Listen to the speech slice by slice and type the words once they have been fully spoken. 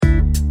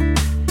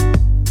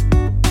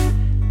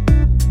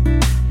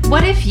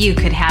you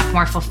could have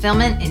more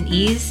fulfillment and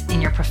ease in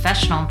your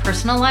professional and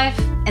personal life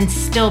and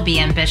still be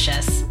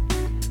ambitious.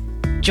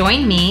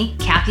 Join me,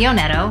 Kathy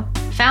Onetto,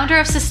 founder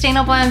of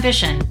Sustainable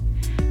Ambition,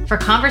 for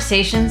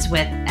conversations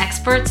with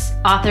experts,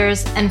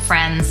 authors, and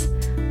friends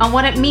on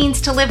what it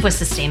means to live with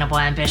sustainable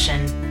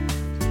ambition.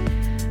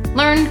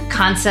 Learn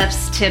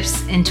concepts,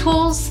 tips, and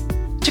tools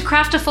to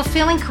craft a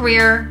fulfilling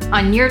career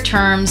on your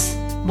terms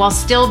while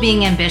still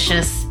being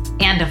ambitious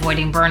and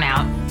avoiding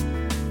burnout.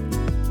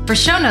 For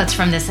show notes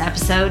from this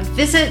episode,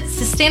 visit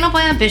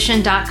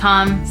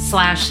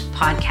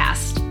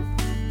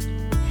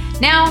sustainableambition.com/podcast.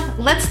 Now,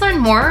 let's learn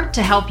more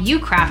to help you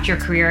craft your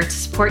career to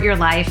support your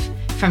life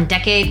from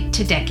decade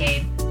to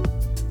decade.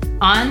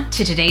 On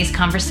to today's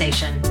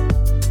conversation.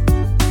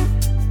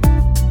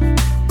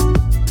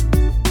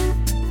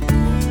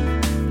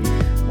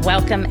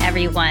 Welcome,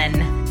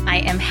 everyone. I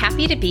am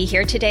happy to be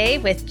here today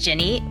with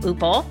Jinny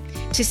Uppal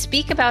to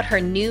speak about her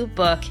new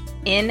book,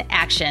 In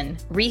Action,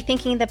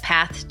 Rethinking the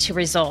Path to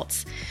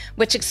Results,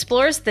 which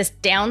explores this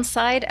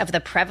downside of the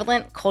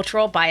prevalent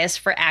cultural bias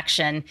for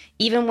action,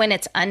 even when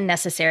it's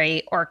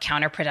unnecessary or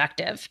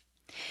counterproductive.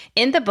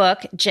 In the book,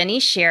 Jinny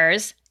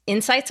shares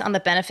insights on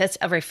the benefits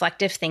of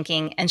reflective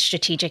thinking and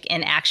strategic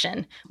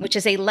inaction, which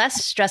is a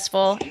less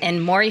stressful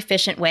and more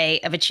efficient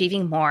way of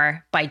achieving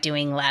more by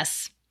doing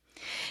less.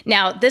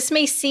 Now, this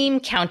may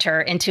seem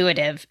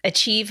counterintuitive,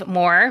 achieve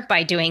more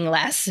by doing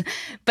less,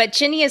 but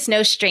Jinny is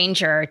no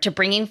stranger to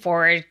bringing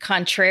forward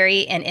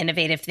contrary and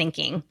innovative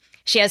thinking.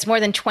 She has more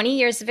than 20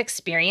 years of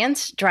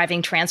experience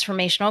driving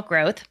transformational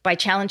growth by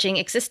challenging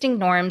existing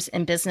norms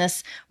in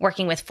business,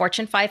 working with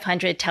Fortune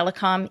 500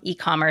 telecom,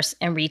 e-commerce,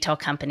 and retail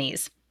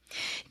companies.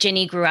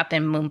 Jinny grew up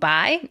in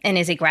Mumbai and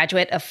is a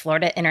graduate of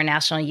Florida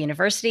International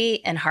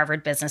University and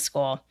Harvard Business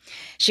School.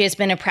 She has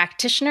been a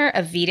practitioner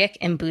of Vedic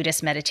and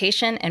Buddhist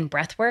meditation and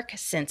breathwork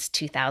since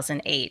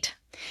 2008.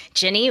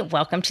 Jinny,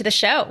 welcome to the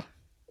show.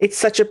 It's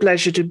such a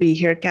pleasure to be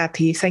here,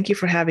 Kathy. Thank you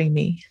for having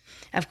me.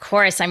 Of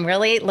course, I'm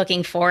really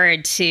looking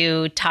forward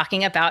to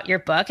talking about your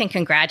book, and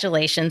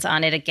congratulations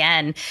on it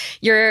again.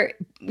 Your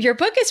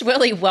book is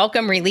really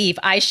welcome relief,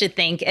 I should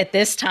think, at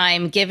this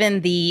time,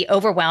 given the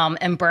overwhelm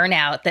and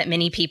burnout that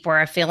many people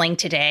are feeling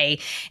today.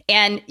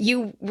 And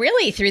you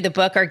really, through the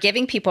book, are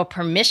giving people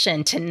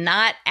permission to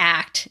not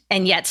act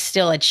and yet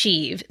still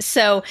achieve.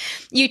 So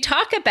you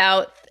talk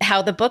about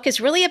how the book is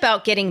really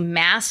about getting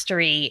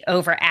mastery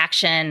over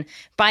action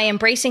by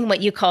embracing what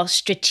you call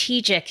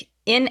strategic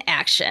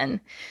inaction.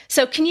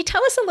 So can you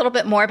tell us a little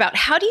bit more about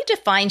how do you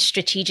define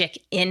strategic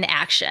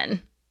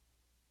inaction?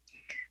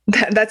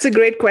 That's a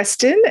great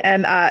question.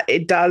 And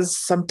it does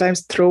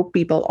sometimes throw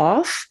people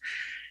off.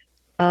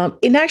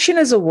 Inaction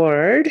as a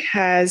word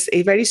has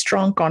a very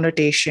strong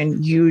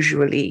connotation,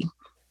 usually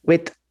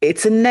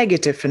it's a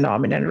negative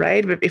phenomenon,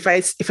 right? If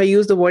I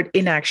use the word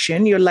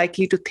inaction, you're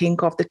likely to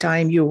think of the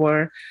time you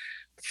were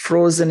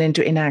frozen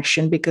into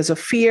inaction because of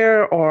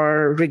fear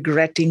or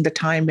regretting the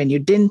time when you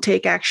didn't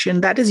take action.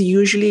 That is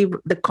usually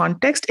the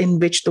context in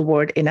which the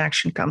word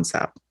inaction comes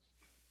up.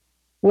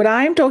 What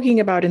I'm talking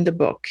about in the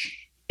book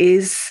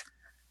is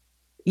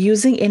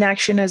using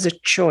inaction as a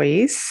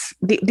choice.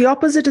 The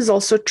opposite is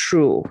also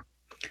true.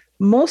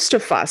 Most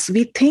of us,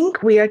 we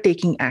think we are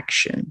taking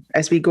action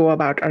as we go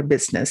about our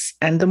business.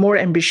 And the more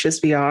ambitious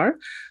we are,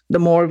 the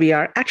more we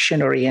are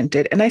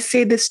action-oriented. And I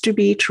say this to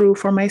be true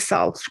for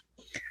myself.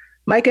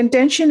 My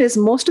contention is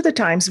most of the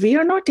times we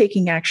are not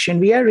taking action,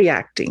 we are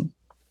reacting.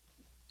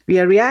 We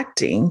are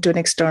reacting to an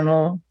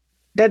external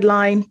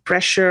deadline,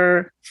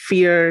 pressure,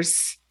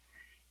 fears.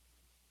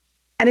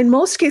 And in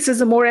most cases,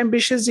 the more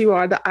ambitious you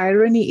are, the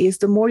irony is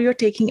the more you're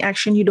taking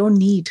action you don't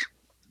need,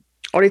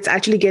 or it's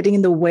actually getting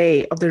in the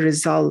way of the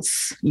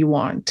results you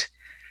want.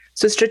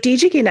 So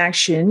strategic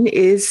inaction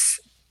is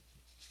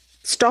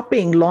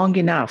stopping long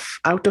enough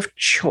out of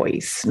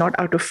choice, not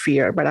out of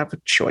fear, but out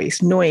of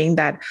choice, knowing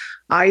that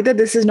either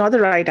this is not the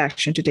right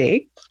action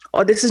today,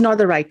 or this is not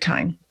the right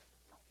time.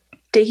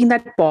 Taking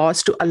that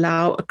pause to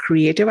allow a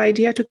creative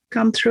idea to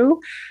come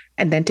through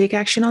and then take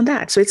action on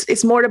that. So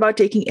it's more about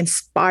taking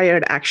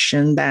inspired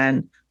action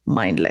than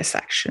mindless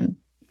action.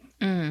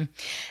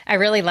 I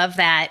really love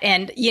that.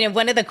 And,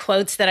 one of the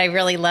quotes that I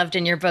really loved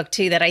in your book,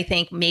 too, that I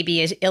think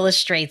maybe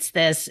illustrates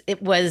this,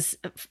 it was,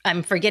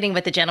 I'm forgetting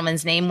what the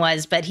gentleman's name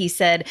was, but he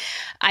said,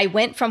 I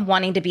went from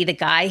wanting to be the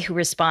guy who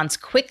responds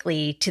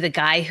quickly to the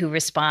guy who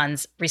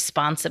responds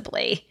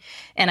responsibly.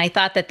 And I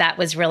thought that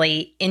was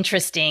really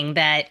interesting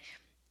that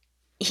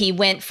he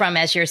went from,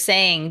 as you're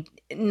saying,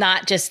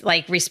 not just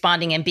like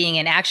responding and being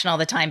in action all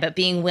the time, but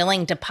being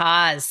willing to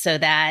pause so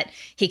that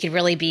he could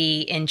really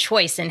be in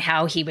choice in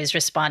how he was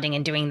responding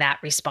and doing that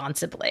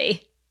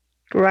responsibly.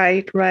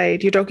 Right.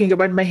 You're talking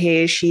about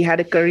Mahesh. He had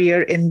a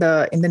career in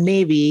the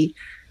Navy,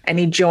 and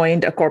he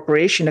joined a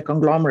corporation, a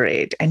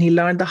conglomerate, and he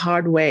learned the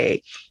hard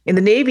way. In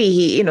the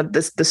Navy,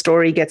 the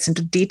story gets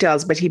into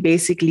details, but he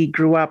basically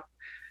grew up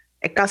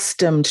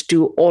accustomed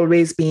to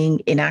always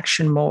being in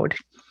action mode.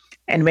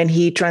 And when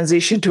he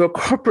transitioned to a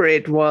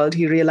corporate world,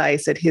 he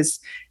realized that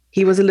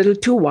he was a little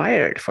too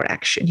wired for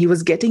action. He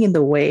was getting in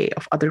the way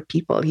of other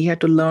people. He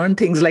had to learn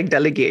things like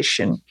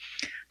delegation.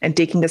 and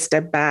taking a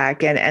step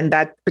back. And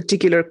that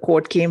particular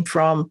quote came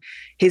from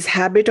his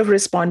habit of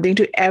responding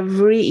to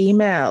every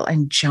email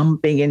and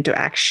jumping into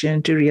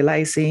action to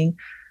realizing,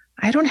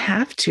 I don't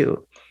have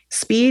to.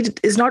 Speed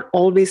is not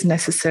always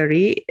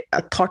necessary.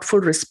 A thoughtful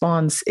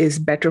response is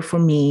better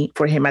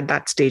for him at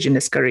that stage in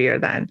his career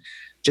than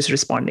just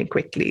responding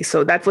quickly.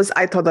 So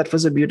I thought that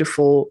was a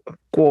beautiful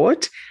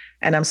quote.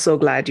 And I'm so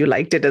glad you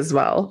liked it as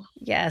well.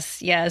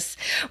 Yes, yes.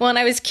 Well, and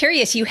I was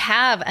curious, you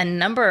have a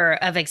number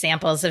of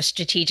examples of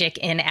strategic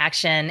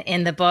inaction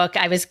in the book.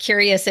 I was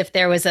curious if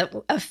there was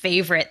a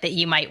favorite that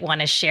you might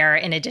want to share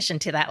in addition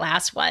to that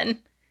last one.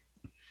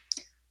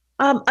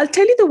 I'll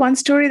tell you the one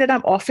story that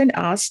I'm often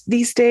asked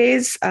these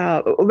days.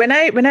 When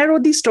I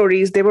wrote these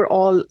stories, they were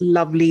all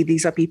lovely.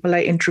 These are people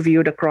I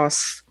interviewed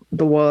across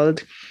the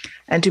world.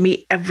 And to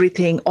me,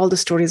 all the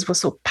stories were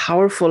so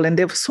powerful and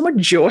there was so much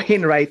joy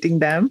in writing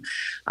them.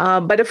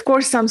 But of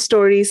course, some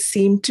stories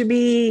seem to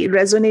be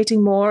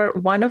resonating more.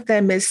 One of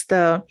them is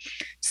the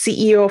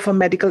CEO of a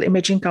medical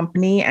imaging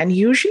company. And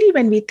usually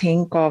when we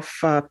think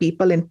of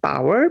people in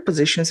power,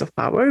 positions of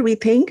power, we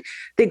think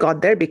they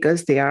got there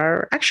because they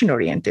are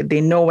action-oriented.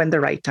 They know when the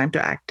right time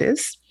to act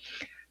is.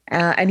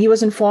 And he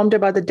was informed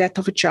about the death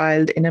of a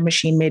child in a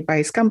machine made by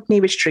his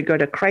company, which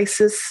triggered a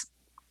crisis.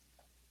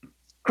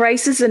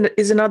 Crisis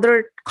is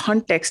another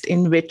context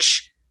in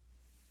which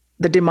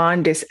the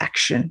demand is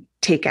action,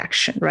 take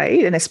action,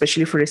 right? And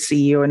especially for a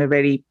CEO in a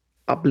very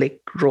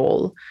public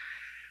role.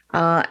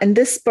 And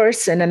this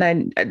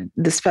person,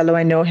 this fellow,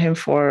 I know him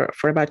for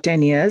about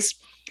 10 years.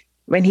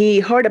 When he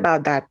heard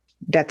about that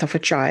death of a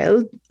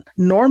child,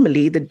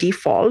 normally the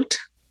default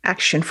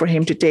action for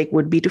him to take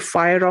would be to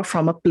fire off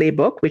from a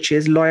playbook, which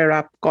is lawyer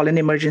up, call an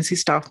emergency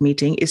staff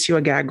meeting, issue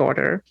a gag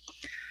order.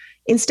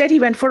 Instead, he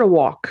went for a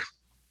walk.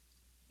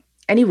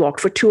 And he walked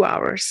for 2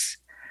 hours.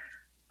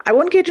 I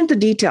won't get into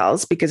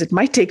details because it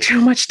might take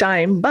too much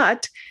time,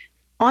 but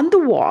on the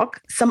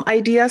walk, some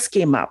ideas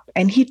came up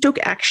and he took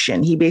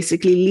action. He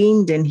basically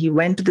leaned in. He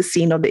went to the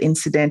scene of the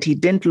incident. He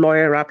didn't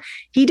lawyer up.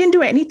 He didn't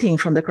do anything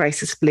from the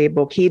crisis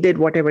playbook. He did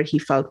whatever he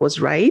felt was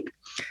right.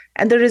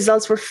 And the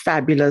results were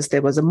fabulous.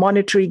 There was a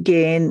monetary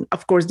gain.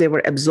 Of course, they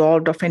were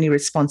absolved of any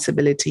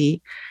responsibility.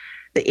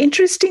 The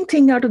interesting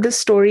thing out of this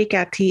story,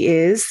 Kathy,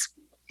 is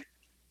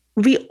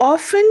we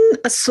often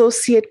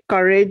associate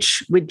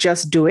courage with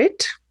just do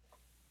it.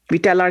 We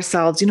tell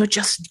ourselves,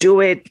 just do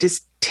it,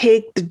 just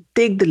take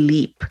the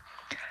leap.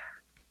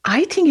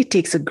 I think it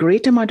takes a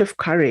great amount of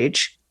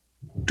courage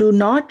to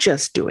not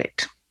just do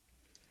it,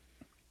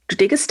 to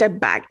take a step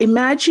back.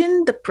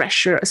 Imagine the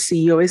pressure a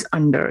CEO is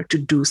under to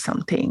do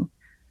something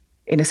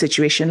in a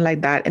situation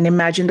like that, and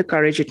imagine the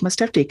courage it must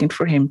have taken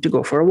for him to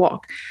go for a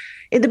walk.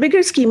 In the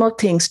bigger scheme of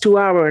things, 2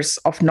 hours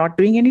of not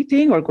doing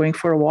anything or going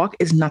for a walk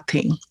is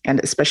nothing, and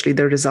especially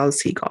the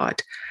results he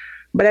got.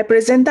 But I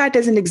present that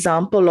as an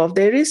example of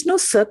there is no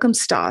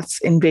circumstance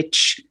in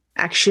which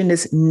action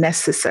is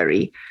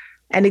necessary.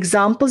 And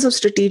examples of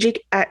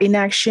strategic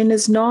inaction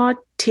is not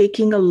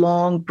taking a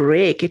long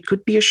break. It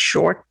could be a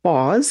short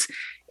pause,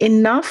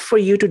 enough for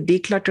you to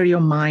declutter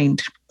your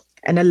mind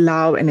and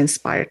allow an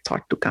inspired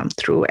thought to come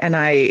through. And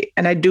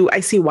I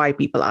see why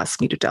people ask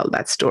me to tell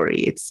that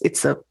story.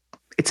 It's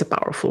a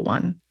powerful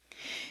one.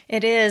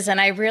 It is. And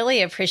I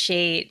really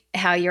appreciate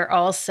how you're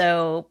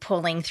also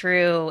pulling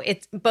through.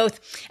 It's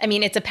both,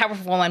 it's a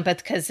powerful one, but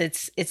because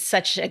it's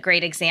such a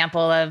great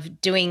example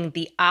of doing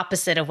the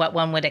opposite of what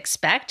one would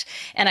expect.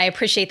 And I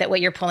appreciate that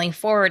what you're pulling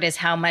forward is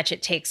how much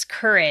it takes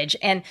courage.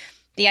 And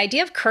the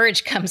idea of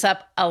courage comes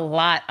up a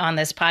lot on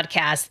this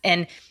podcast.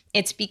 And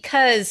it's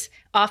because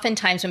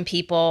oftentimes when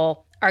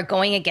people are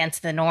going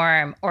against the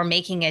norm or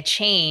making a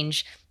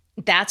change,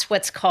 that's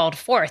what's called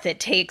forth. It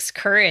takes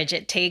courage.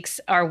 It takes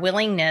our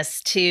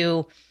willingness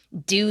to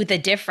do the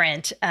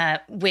different,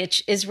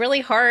 which is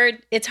really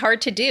hard. It's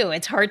hard to do.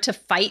 It's hard to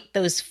fight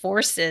those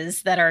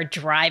forces that are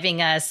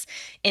driving us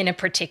in a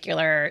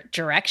particular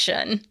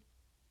direction.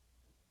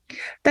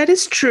 That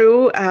is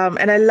true.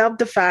 And I love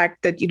the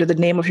fact that, the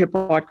name of your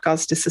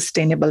podcast is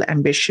Sustainable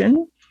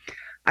Ambition.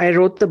 I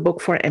wrote the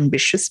book for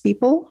ambitious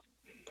people.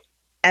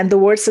 And the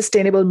word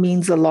sustainable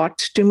means a lot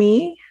to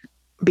me,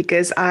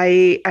 because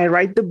I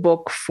write the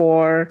book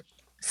for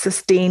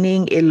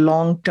sustaining a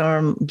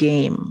long-term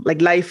game. Like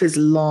life is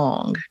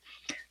long.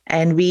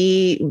 And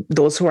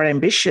those who are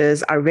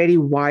ambitious, are very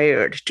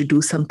wired to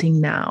do something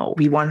now.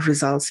 We want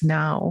results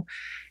now.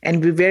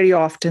 And we very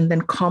often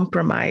then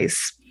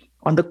compromise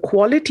on the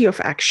quality of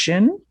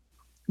action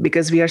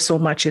because we are so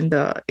much in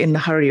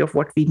the hurry of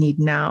what we need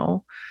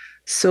now.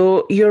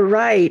 So you're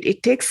right.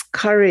 It takes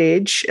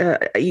courage.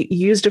 You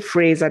used a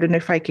phrase, I don't know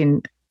if I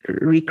can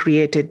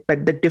recreate it,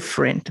 but the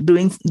different,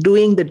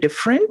 doing the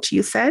different,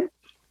 you said,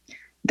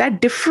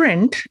 that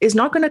different is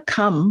not going to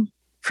come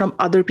from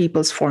other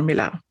people's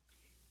formula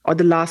or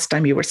the last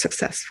time you were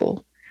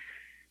successful.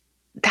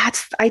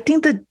 I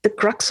think that the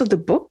crux of the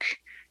book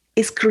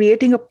is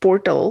creating a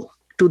portal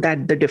to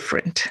the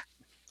different.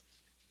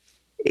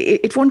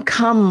 it won't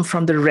come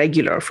from the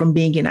regular, from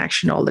being in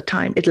action all the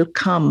time. It'll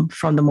come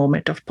from the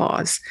moment of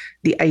pause.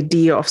 The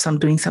idea of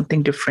doing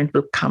something different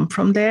will come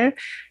from there,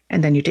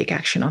 and then you take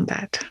action on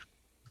that.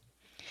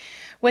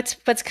 What's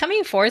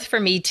coming forth for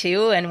me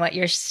too, and what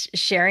you're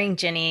sharing,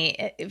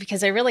 Jinny,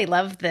 because I really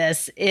love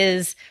this,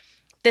 is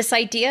this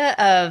idea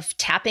of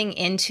tapping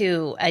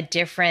into a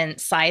different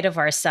side of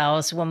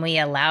ourselves when we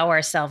allow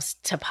ourselves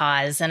to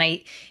pause.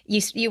 And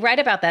you write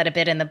about that a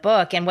bit in the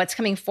book. And what's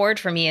coming forward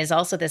for me is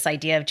also this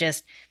idea of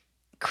just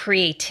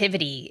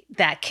creativity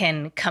that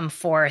can come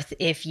forth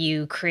if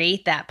you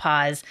create that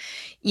pause.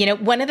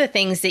 One of the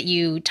things that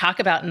you talk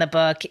about in the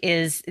book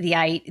is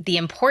the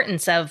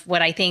importance of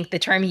what I think the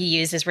term you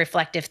use is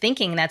reflective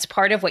thinking. That's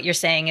part of what you're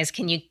saying is,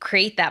 can you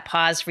create that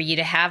pause for you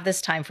to have this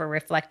time for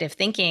reflective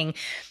thinking?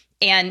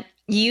 And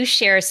you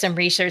share some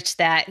research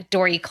that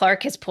Dorie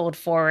Clark has pulled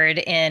forward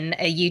in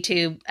a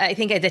YouTube, I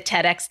think the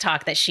TEDx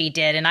talk that she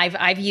did. And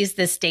I've used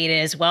this data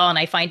as well. And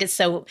I find it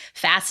so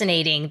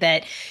fascinating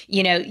that,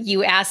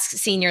 you ask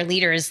senior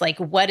leaders, like,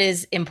 what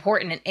is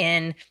important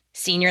in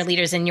senior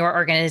leaders in your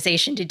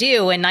organization to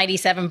do? And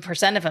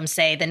 97% of them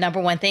say the number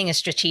one thing is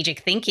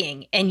strategic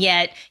thinking. And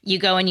yet you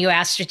go and you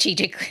ask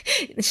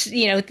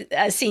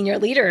senior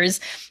leaders,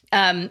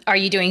 are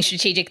you doing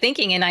strategic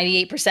thinking? And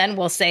 98%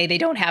 will say they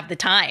don't have the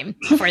time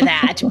for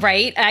that,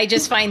 right? I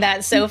just find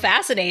that so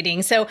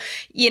fascinating. So,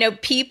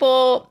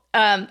 people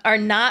are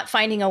not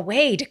finding a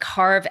way to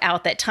carve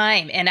out that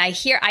time. And I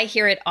hear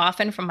it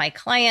often from my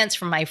clients,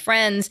 from my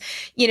friends,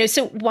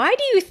 so why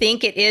do you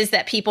think it is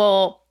that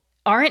people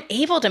aren't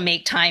able to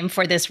make time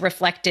for this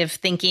reflective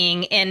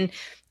thinking and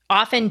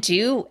often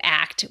do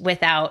act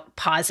without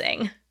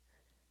pausing?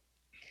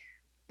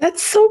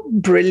 That's so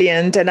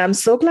brilliant. And I'm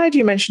so glad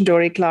you mentioned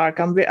Dorie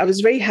Clark. I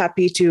was very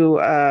happy to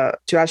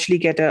actually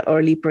get an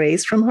early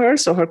praise from her.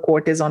 So her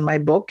quote is on my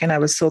book. And I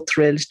was so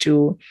thrilled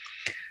to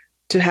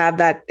have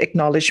that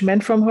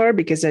acknowledgement from her,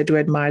 because I do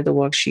admire the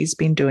work she's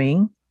been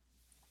doing.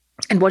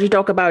 And what you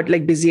talk about,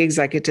 like busy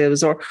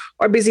executives or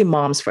busy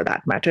moms for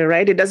that matter,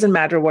 right? It doesn't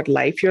matter what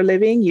life you're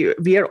living.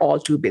 We are all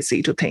too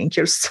busy to think.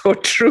 You're so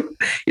true.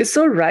 You're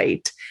so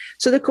right.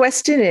 So the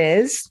question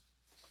is,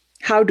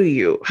 how do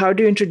you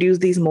introduce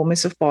these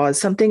moments of pause?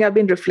 Something I've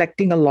been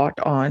reflecting a lot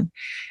on.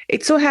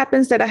 It so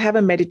happens that I have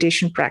a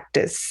meditation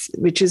practice,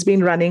 which has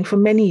been running for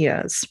many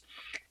years.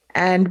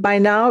 And by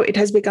now it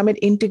has become an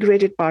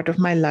integrated part of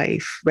my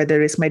life,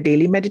 whether it's my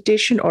daily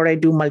meditation or I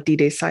do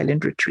multi-day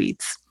silent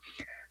retreats.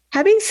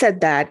 Having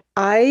said that,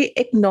 I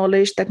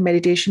acknowledge that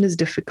meditation is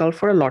difficult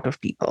for a lot of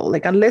people.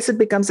 Like, unless it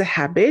becomes a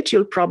habit,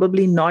 you'll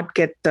probably not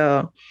get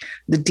the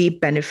deep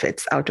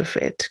benefits out of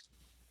it.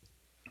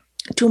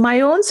 To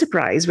my own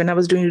surprise, when I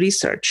was doing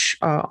research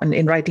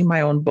in writing my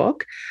own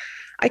book,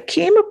 I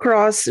came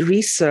across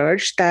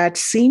research that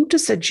seemed to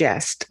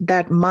suggest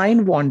that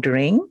mind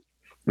wandering,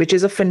 which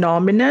is a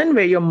phenomenon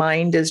where your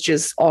mind is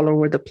just all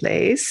over the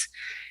place,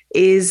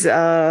 is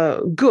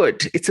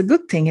good. It's a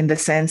good thing in the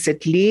sense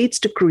it leads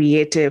to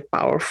creative,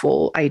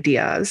 powerful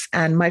ideas.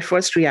 And my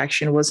first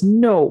reaction was,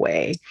 no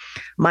way.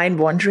 Mind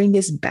wandering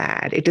is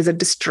bad. It is a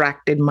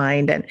distracted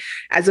mind. And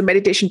as a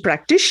meditation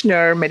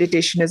practitioner,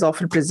 meditation is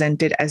often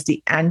presented as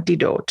the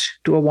antidote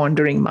to a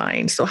wandering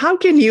mind. So how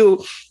can you,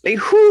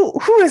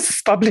 who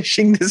is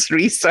publishing this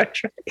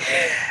research?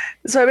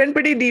 So I went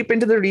pretty deep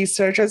into the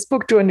research. I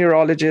spoke to a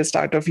neurologist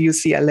out of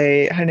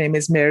UCLA. Her name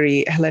is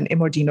Mary Helen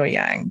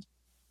Imordino-Yang.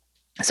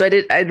 So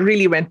I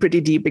really went pretty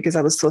deep because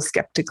I was so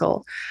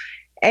skeptical.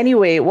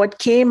 Anyway, what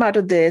came out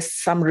of this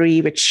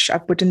summary, which I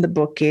put in the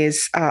book,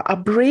 is our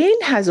brain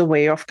has a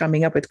way of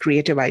coming up with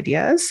creative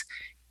ideas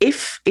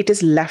if it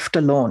is left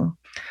alone.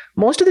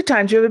 Most of the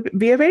times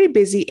we are very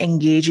busy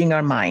engaging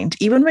our mind.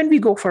 Even when we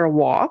go for a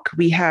walk,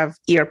 we have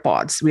ear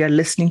pods. We are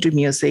listening to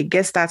music.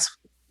 Guess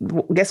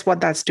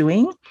what that's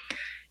doing?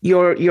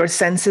 Your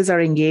senses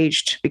are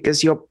engaged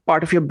because your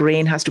part of your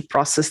brain has to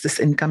process this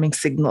incoming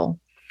signal.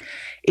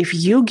 If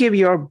you give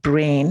your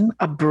brain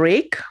a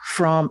break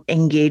from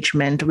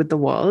engagement with the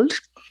world,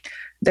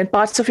 then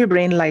parts of your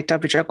brain light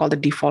up, which are called the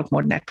default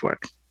mode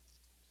network.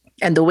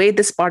 And the way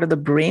this part of the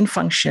brain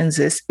functions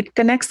is it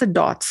connects the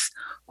dots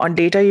on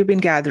data you've been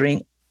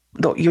gathering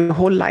your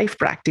whole life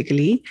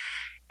practically,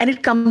 and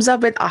it comes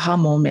up with aha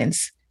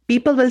moments.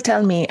 People will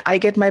tell me, I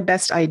get my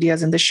best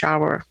ideas in the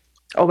shower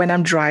or when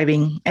I'm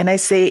driving. And I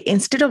say,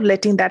 instead of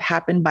letting that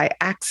happen by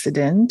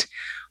accident,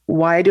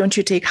 why don't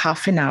you take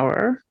half an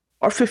hour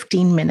or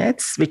 15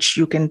 minutes, which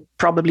you can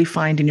probably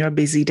find in your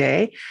busy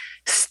day,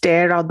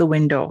 stare out the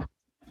window.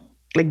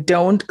 Like,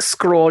 don't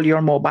scroll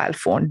your mobile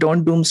phone.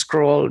 Don't doom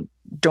scroll.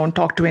 Don't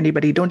talk to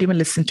anybody. Don't even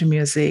listen to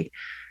music.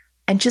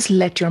 And just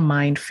let your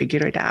mind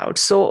figure it out.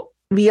 So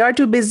we are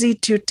too busy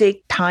to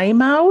take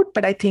time out,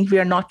 but I think we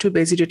are not too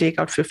busy to take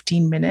out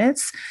 15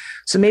 minutes.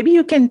 So maybe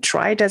you can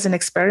try it as an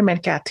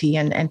experiment, Kathy,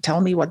 and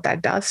tell me what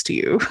that does to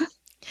you.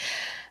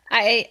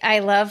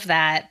 I love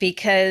that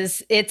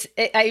because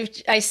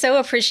I so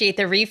appreciate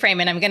the reframe,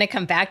 and I'm going to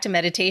come back to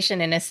meditation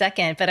in a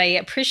second, but I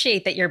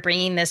appreciate that you're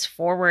bringing this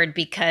forward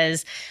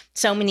because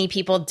so many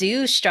people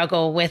do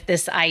struggle with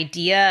this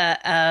idea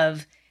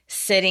of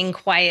sitting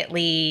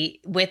quietly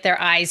with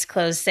their eyes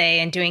closed, say,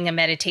 and doing a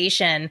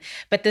meditation.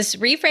 But this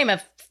reframe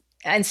of,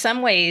 in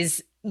some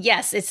ways,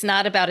 yes, it's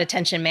not about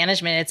attention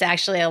management. It's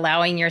actually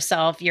allowing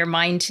yourself, your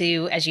mind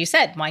to, as you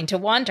said, mind to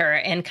wander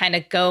and kind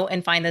of go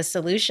and find the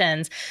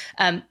solutions.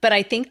 But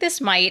I think this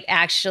might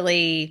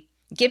actually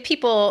give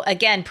people,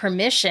 again,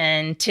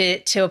 permission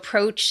to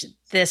approach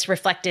this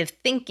reflective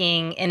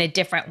thinking in a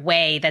different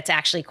way that's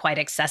actually quite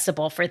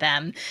accessible for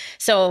them.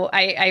 So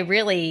I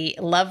really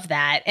love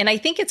that. And I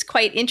think it's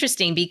quite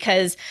interesting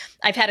because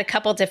I've had a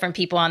couple different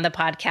people on the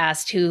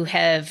podcast who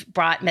have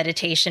brought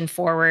meditation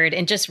forward.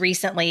 And just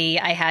recently,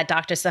 I had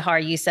Dr.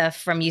 Sahar Youssef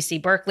from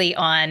UC Berkeley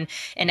on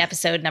in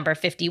episode number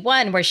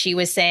 51, where she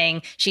was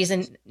saying, she's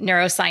a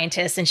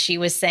neuroscientist, and she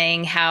was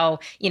saying how,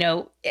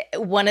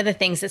 one of the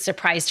things that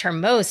surprised her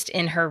most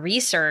in her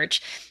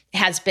research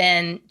has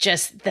been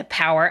just the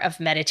power of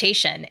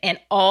meditation and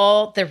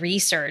all the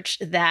research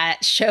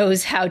that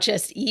shows how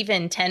just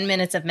even 10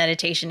 minutes of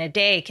meditation a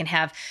day can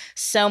have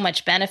so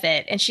much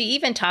benefit. And she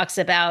even talks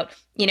about,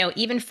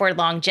 even for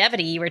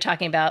longevity, you were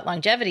talking about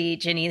longevity,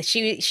 Jinny,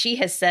 she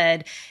has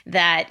said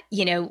that,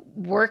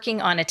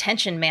 working on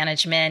attention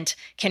management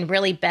can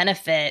really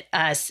benefit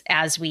us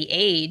as we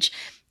age.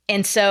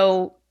 And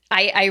so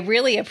I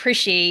really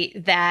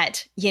appreciate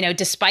that,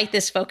 despite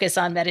this focus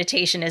on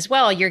meditation as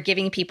well, you're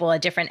giving people a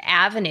different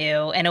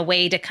avenue and a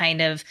way to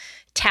kind of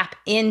tap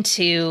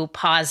into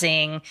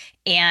pausing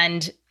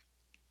and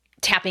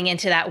tapping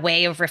into that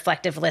way of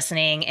reflective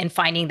listening and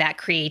finding that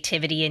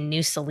creativity and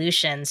new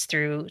solutions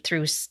through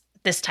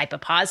this type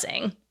of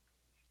pausing.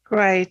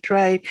 Right.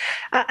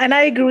 And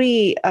I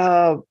agree.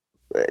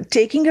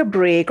 Taking a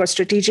break or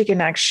strategic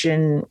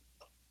inaction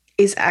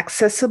is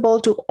accessible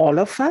to all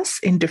of us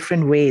in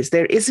different ways.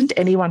 There isn't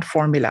any one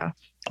formula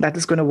that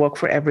is going to work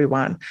for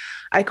everyone.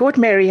 I quote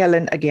Mary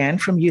Helen again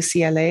from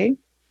UCLA.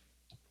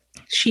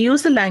 She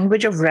used the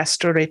language of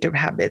restorative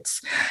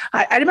habits.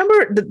 I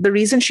remember the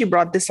reason she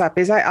brought this up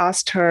is I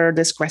asked her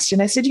this question.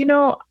 I said,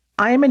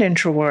 I am an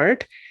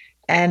introvert,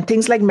 and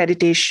things like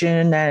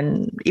meditation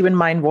and even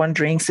mind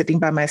wandering, sitting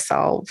by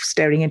myself,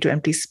 staring into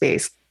empty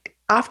space,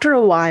 after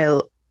a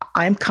while,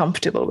 I'm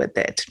comfortable with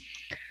it.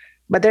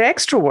 But they're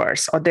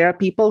extroverts, or there are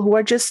people who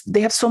are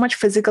they have so much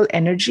physical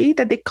energy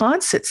that they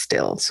can't sit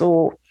still.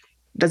 So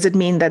does it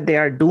mean that they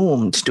are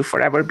doomed to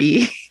forever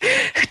be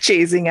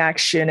chasing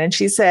action? And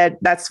she said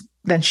that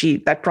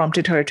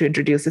prompted her to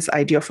introduce this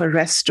idea of a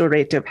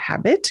restorative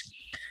habit,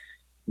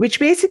 which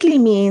basically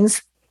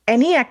means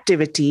any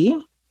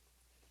activity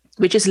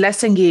which is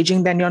less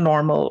engaging than your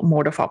normal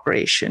mode of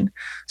operation.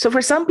 So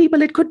for some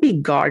people, it could be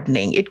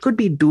gardening, it could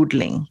be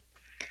doodling.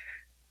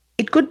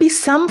 It could be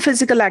some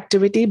physical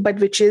activity, but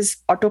which is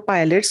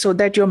autopilot so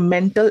that your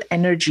mental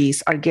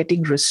energies are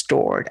getting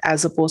restored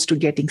as opposed to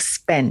getting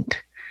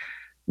spent.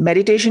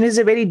 Meditation is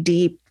a very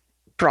deep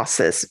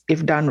process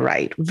if done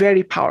right,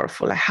 very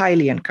powerful. I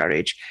highly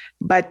encourage.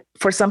 But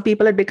for some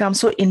people, it becomes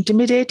so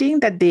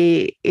intimidating that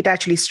it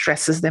actually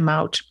stresses them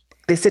out.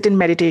 They sit in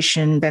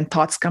meditation, then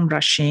thoughts come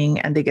rushing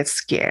and they get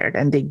scared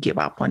and they give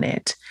up on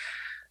it.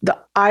 The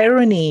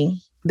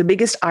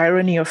biggest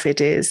irony of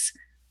it is,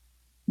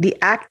 the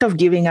act of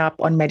giving up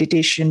on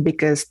meditation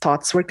because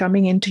thoughts were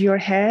coming into your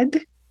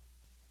head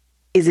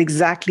is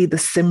exactly the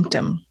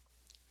symptom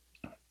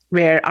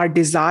where our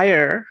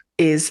desire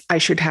is, I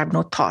should have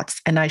no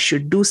thoughts and I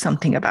should do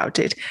something about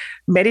it.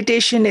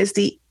 Meditation is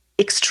the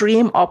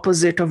extreme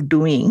opposite of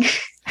doing.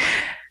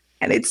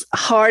 And it's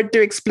hard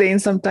to explain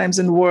sometimes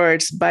in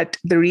words, but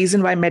the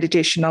reason why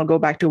meditation, I'll go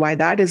back to why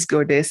that is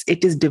good, is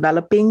it is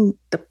developing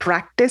the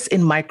practice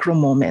in micro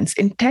moments.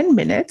 In 10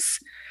 minutes,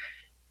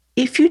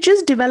 if you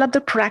just develop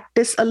the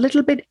practice a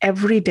little bit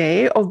every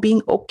day of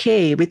being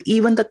okay with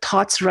even the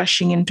thoughts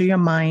rushing into your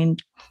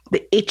mind,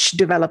 the itch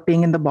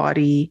developing in the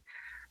body,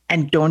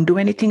 and don't do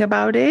anything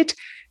about it,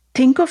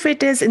 think of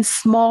it as in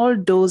small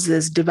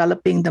doses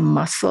developing the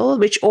muscle,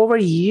 which over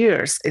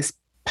years is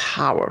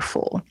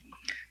powerful.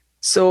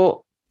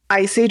 So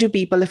I say to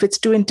people, if it's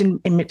too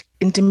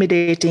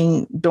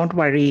intimidating, don't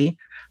worry.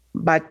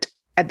 But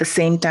at the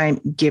same time,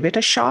 give it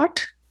a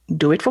shot.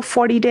 Do it for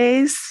 40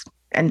 days.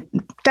 And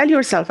tell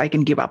yourself, I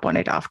can give up on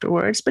it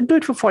afterwards, but do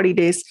it for 40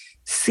 days,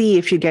 see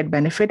if you get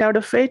benefit out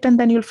of it, and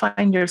then you'll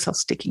find yourself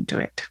sticking to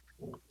it.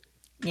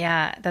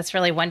 Yeah, that's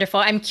really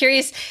wonderful. I'm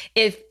curious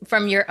if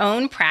from your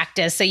own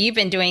practice, so you've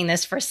been doing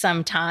this for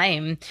some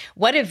time,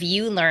 what have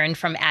you learned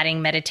from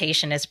adding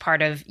meditation as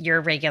part of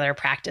your regular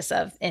practice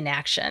of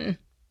inaction?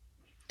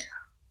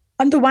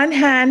 On the one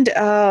hand,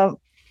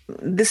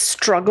 this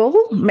struggle,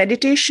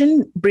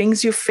 meditation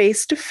brings you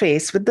face to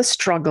face with the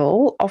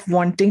struggle of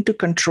wanting to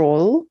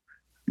control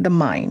the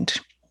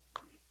mind.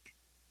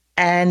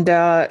 And,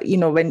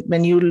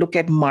 when you look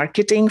at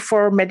marketing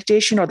for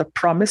meditation or the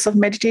promise of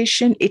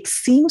meditation, it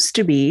seems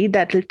to be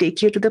that it'll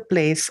take you to the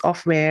place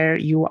of where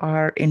you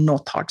are in no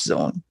thought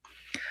zone.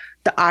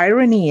 The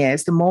irony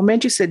is the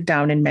moment you sit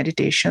down in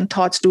meditation,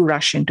 thoughts do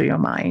rush into your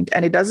mind.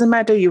 And it doesn't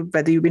matter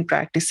whether you've been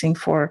practicing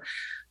for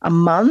a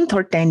month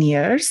or 10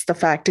 years. The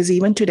fact is,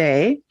 even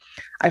today,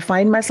 I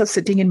find myself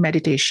sitting in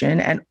meditation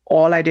and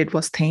all I did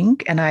was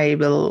think, and I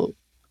will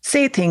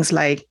say things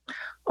like,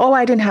 oh,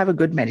 I didn't have a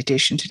good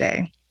meditation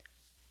today.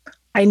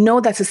 I know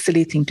that's a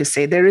silly thing to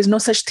say. There is no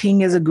such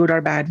thing as a good or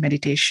bad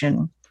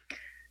meditation.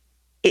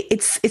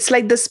 It's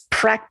like this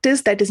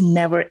practice that is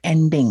never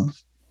ending.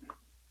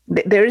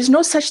 There is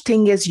no such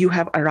thing as you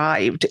have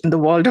arrived in the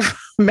world of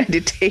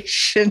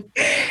meditation.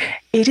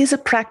 It is a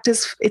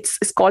practice. It's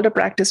called a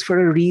practice for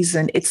a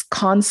reason. It's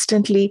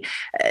constantly,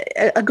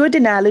 a good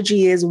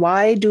analogy is,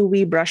 why do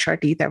we brush our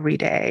teeth every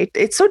day?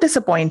 It's so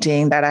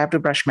disappointing that I have to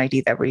brush my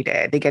teeth every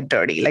day. They get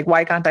dirty. Like,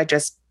 why can't I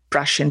just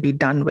brush and be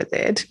done with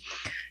it?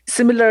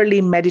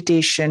 Similarly,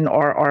 meditation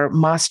or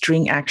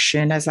mastering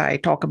action, as I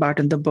talk about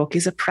in the book,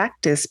 is a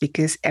practice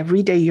because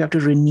every day you have to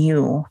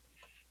renew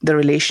the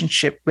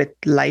relationship with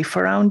life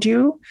around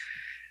you.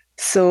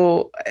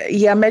 So,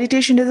 yeah,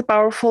 meditation is a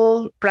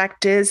powerful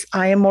practice.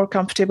 I am more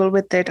comfortable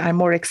with it. I'm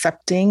more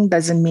accepting.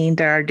 Doesn't mean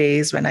there are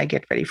days when I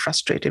get very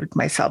frustrated with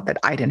myself that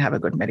I didn't have a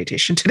good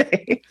meditation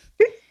today.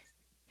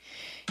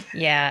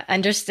 Yeah,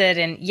 understood.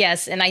 And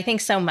yes, and I think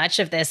so much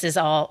of this is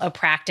all a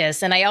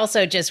practice. And I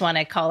also just want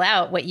to call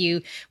out what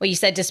you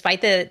said,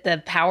 despite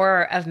the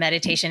power of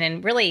meditation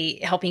and really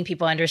helping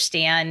people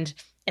understand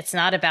it's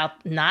not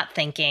about not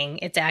thinking.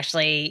 It's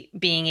actually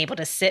being able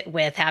to sit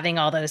with having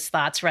all those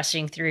thoughts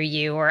rushing through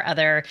you or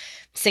other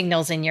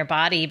signals in your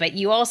body. But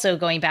you also,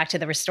 going back to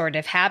the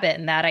restorative habit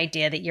and that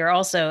idea that you're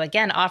also,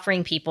 again,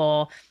 offering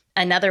people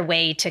another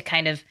way to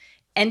kind of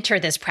enter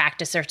this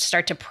practice or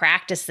start to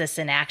practice this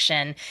in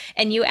action.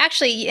 And you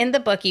actually, in the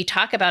book, you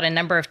talk about a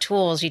number of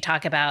tools. You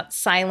talk about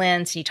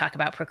silence, you talk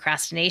about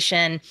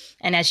procrastination,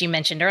 and as you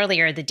mentioned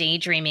earlier, the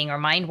daydreaming or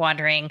mind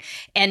wandering.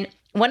 And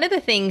one of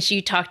the things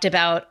you talked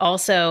about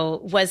also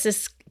was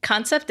this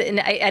concept,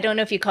 and I don't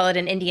know if you call it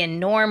an Indian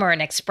norm or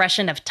an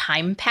expression of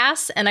time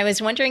pass. And I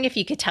was wondering if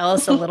you could tell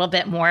us a little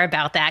bit more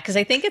about that, because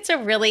I think it's a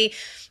really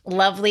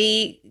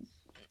lovely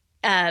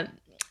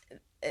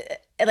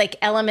like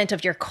element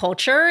of your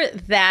culture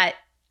that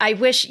I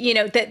wish,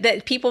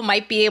 that people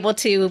might be able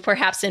to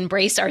perhaps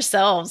embrace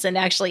ourselves and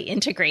actually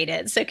integrate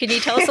it. So can you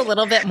tell us a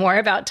little bit more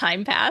about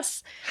time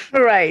pass?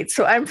 Right.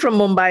 So I'm from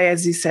Mumbai,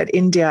 as you said,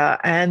 India.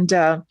 And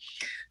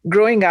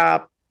growing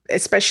up,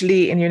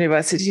 especially in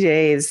university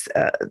days,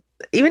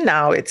 even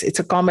now, it's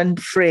a common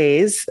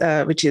phrase,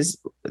 which is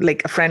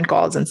like a friend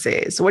calls and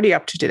says, what are you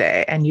up to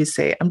today? And you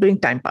say, I'm doing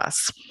time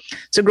pass.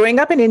 So growing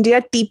up in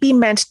India, TP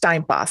meant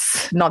time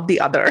pass, not the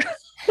other.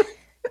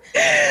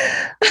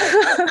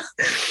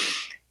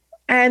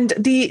 And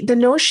the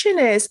notion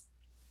is,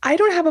 I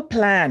don't have a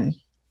plan.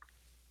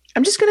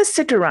 I'm just going to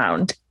sit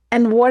around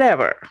and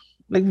whatever.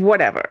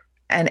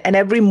 And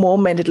every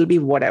moment it'll be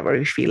whatever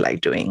you feel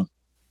like doing.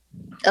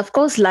 Of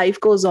course, life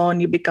goes on.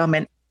 You become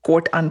an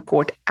quote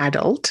unquote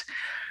adult,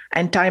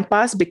 and time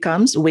pass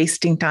becomes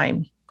wasting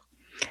time.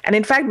 And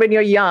in fact, when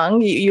you're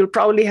young, you'll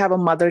probably have a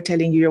mother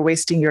telling you you're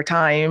wasting your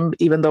time,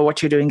 even though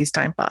what you're doing is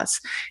time pass.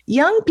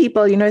 Young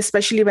people,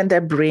 especially when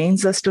their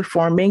brains are still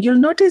forming, you'll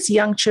notice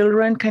young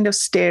children kind of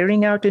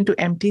staring out into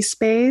empty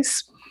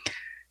space.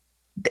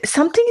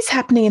 Something is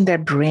happening in their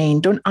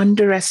brain. Don't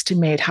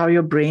underestimate how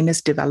your brain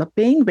is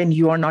developing when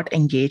you are not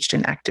engaged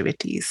in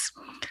activities.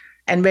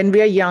 And when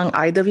we are young,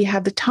 either we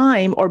have the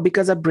time or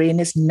because our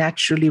brain is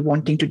naturally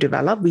wanting to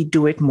develop, we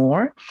do it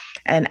more.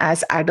 And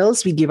as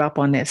adults, we give up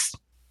on this.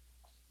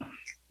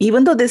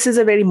 Even though this is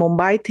a very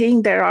Mumbai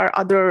thing, there are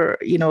other,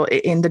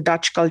 in the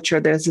Dutch culture,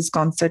 there's this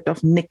concept of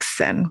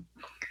niksen,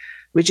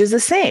 which is the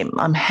same.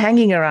 I'm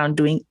hanging around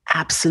doing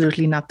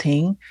absolutely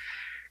nothing.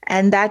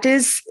 And that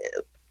is,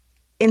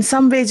 in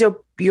some ways,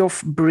 your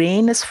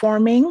brain is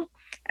forming.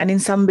 And in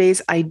some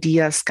ways,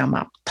 ideas come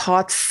up.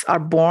 Thoughts are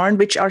born,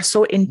 which are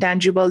so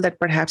intangible that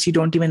perhaps you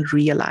don't even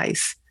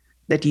realize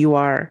that you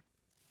are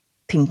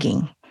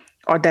thinking,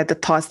 or that the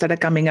thoughts that are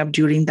coming up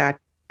during that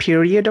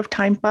period of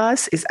time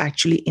pass is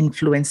actually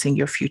influencing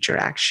your future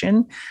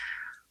action.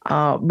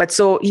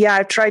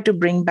 I've tried to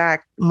bring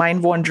back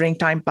mind wandering,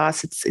 time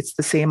pass. It's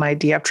the same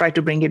idea. I've tried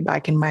to bring it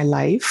back in my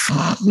life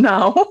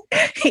now.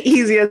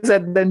 Easier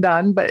said than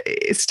done, but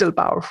it's still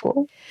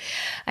powerful.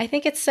 I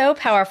think it's so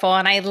powerful.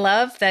 And I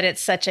love that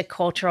it's such a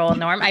cultural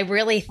norm. I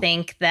really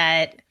think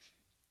that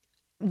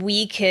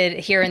we could,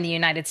 here in the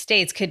United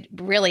States, could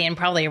really, and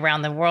probably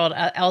around the world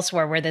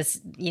elsewhere where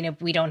this,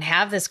 we don't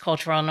have this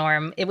cultural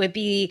norm, it would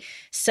be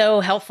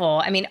so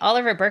helpful. I mean,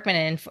 Oliver Burkeman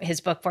in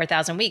his book,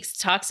 4,000 Weeks,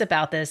 talks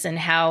about this and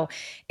how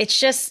it's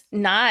just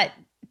not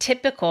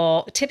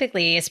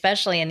typically,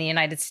 especially in the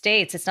United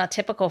States, it's not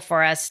typical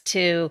for us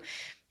to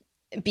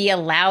be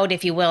allowed,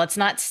 if you will. It's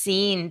not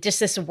seen,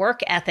 just this work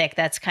ethic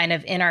that's kind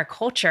of in our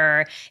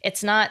culture.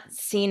 It's not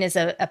seen as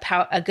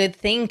a good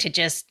thing to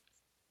just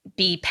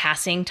be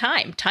passing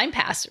time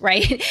pass,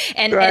 right?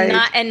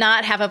 And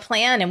not have a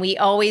plan. And we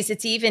always,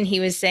 it's even, he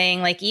was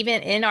saying, like,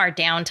 even in our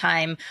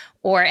downtime,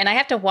 and I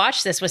have to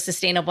watch this with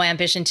sustainable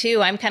ambition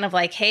too. I'm kind of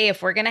like, hey,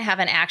 if we're going to have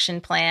an action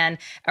plan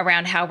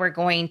around how we're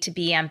going to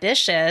be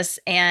ambitious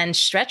and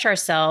stretch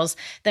ourselves,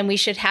 then we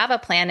should have a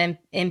plan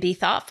and be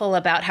thoughtful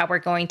about how we're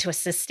going to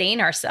sustain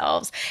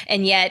ourselves.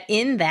 And yet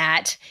in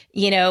that,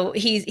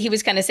 he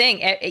was kind of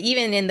saying,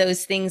 even in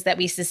those things that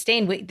we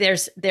sustain,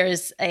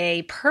 there's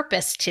a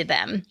purpose to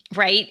them,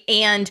 right?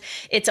 And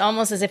it's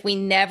almost as if we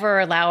never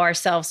allow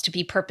ourselves to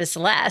be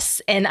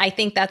purposeless. And I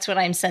think that's what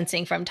I'm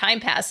sensing from Time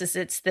Pass is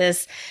it's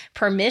this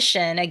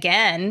permission,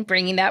 again,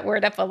 bringing that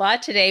word up a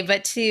lot today,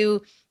 but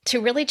to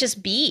really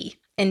just be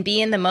and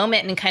be in the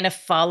moment and kind of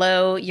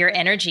follow your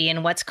energy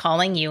and what's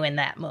calling you in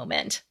that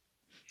moment.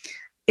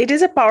 It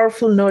is a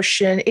powerful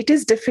notion. It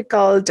is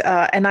difficult,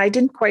 and I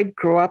didn't quite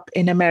grow up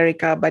in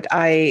America, but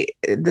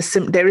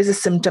there is a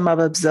symptom I've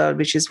observed,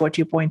 which is what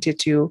you pointed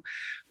to.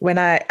 When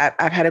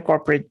I've had a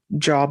corporate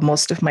job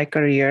most of my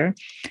career,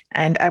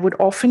 and I would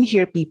often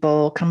hear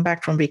people come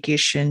back from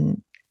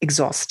vacation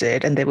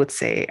exhausted, and they would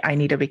say, "I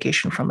need a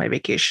vacation from my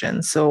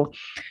vacation." So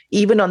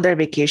even on their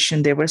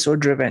vacation, they were so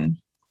driven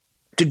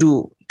to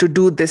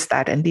do this,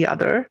 that, and the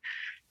other.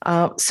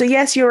 So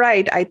yes, you're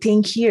right. I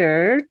think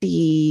here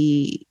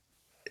the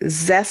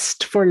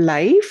zest for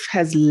life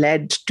has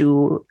led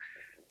to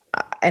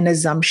an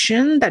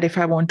assumption that if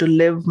I want to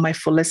live my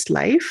fullest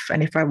life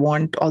and if I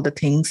want all the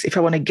things, if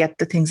I want to get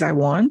the things I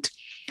want,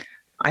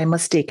 I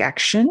must take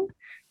action.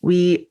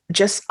 We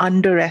just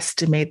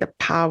underestimate the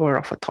power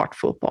of a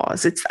thoughtful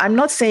pause. I'm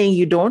not saying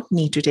you don't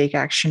need to take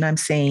action. I'm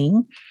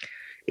saying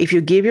if you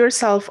give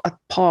yourself a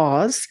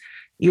pause,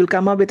 you'll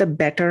come up with a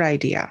better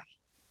idea,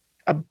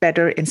 a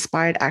better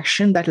inspired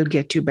action that will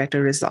get you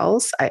better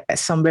results.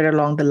 Somewhere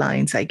along the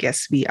lines, I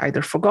guess we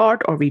either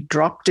forgot or we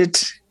dropped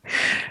it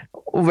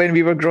when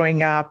we were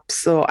growing up.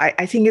 So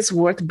I think it's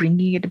worth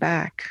bringing it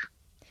back.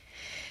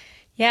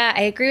 Yeah,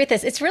 I agree with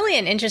this. It's really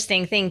an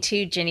interesting thing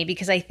too, Jinny,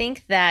 because I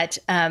think that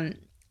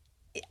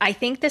I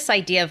think this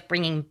idea of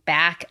bringing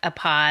back a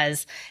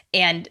pause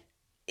and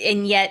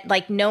yet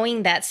like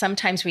knowing that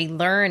sometimes we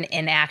learn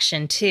in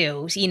action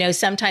too.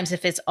 Sometimes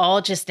if it's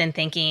all just in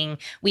thinking,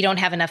 we don't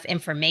have enough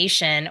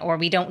information or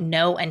we don't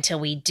know until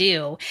we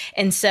do.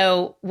 And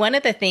so one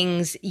of the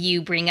things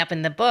you bring up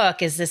in the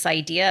book is this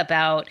idea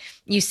about,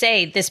 you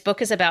say this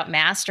book is about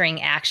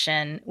mastering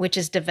action, which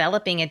is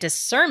developing a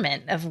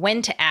discernment of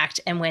when to act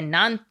and when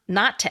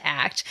not to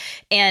act.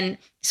 And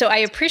so I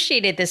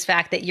appreciated this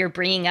fact that you're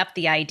bringing up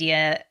the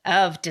idea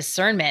of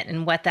discernment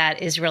and what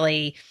that is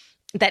really,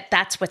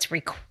 that's what's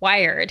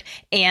required.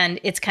 And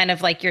it's kind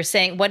of like you're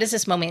saying, what is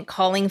this moment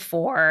calling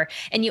for?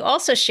 And you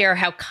also share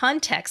how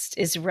context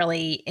is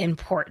really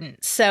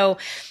important. So,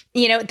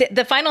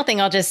 the final thing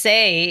I'll just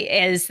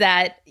say is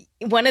that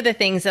one of the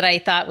things that I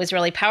thought was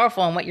really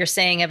powerful in what you're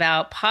saying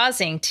about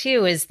pausing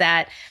too, is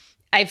that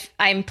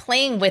I'm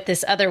playing with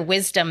this other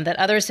wisdom that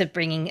others have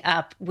bringing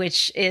up,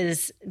 which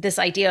is this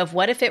idea of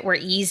what if it were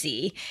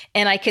easy?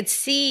 And I could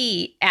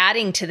see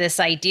adding to this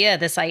idea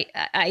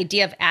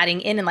of adding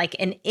in like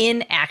an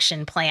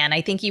in-action plan. I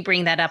think you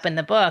bring that up in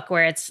the book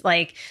where it's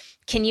like,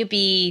 can you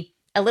be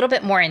a little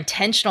bit more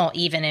intentional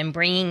even in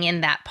bringing in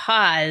that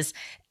pause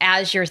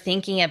as you're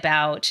thinking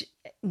about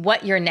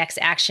what your next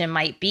action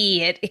might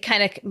be? It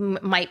kind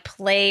of might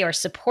play or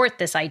support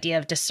this idea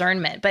of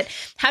discernment. But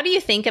how do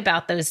you think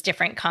about those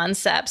different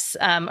concepts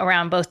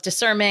around both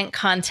discernment,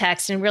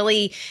 context, and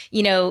really,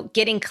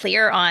 getting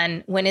clear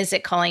on when is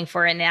it calling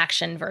for an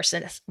action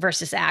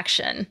versus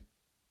action?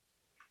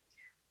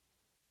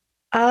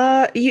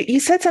 You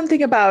said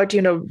something about,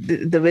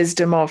 the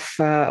wisdom of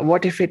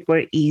what if it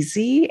were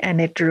easy? And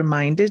it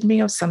reminded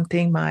me of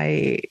something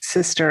my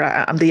sister,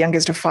 I'm the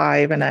youngest of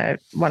 5, and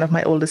one of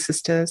my oldest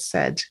sisters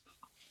said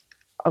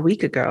a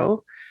week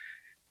ago.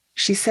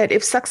 She said,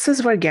 if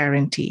success were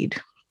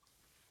guaranteed,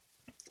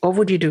 what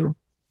would you do?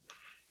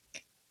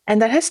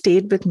 And that has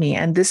stayed with me.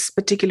 And this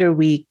particular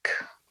week,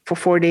 for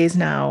 4 days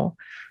now,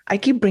 I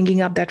keep bringing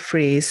up that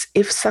phrase,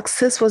 if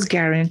success was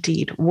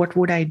guaranteed, what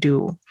would I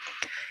do?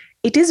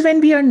 It is when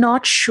we are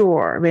not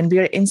sure, when we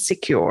are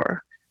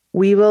insecure,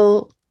 we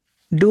will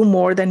do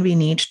more than we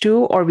need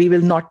to, or we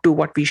will not do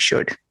what we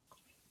should,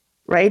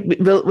 right?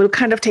 We'll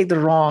kind of take the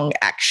wrong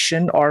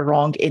action or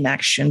wrong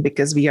inaction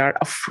because we are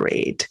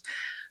afraid.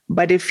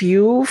 But if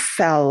you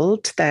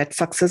felt that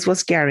success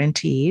was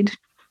guaranteed,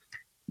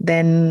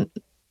 then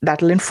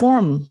that'll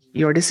inform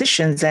your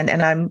decisions. And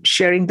I'm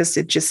sharing this,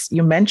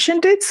 you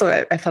mentioned it,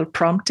 so I felt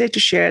prompted to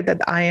share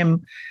that I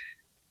am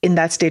in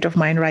that state of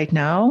mind right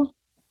now.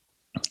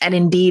 And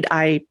indeed,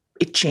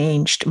 it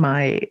changed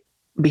my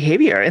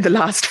behavior in the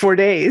last 4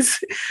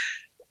 days.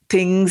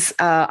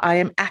 I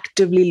am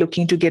actively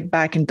looking to get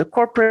back into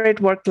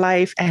corporate work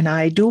life. And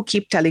I do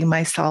keep telling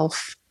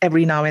myself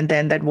every now and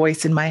then, that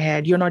voice in my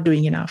head, you're not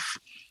doing enough.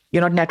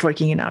 You're not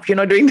networking enough. You're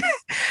not doing.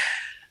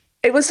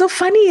 It was so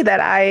funny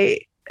that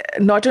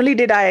not only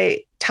did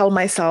I tell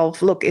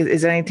myself, look,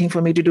 is there anything for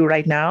me to do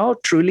right now?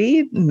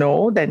 Truly,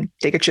 no, then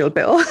take a chill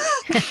pill.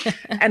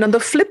 And on the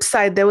flip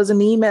side, there was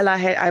an email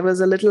I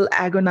was a little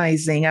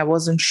agonizing. I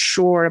wasn't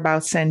sure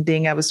about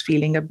sending. I was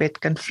feeling a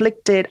bit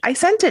conflicted. I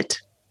sent it.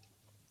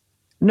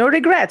 no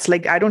regrets.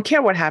 Like, I don't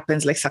care what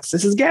happens, like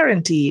success is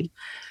guaranteed.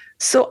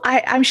 So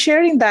I'm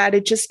sharing that.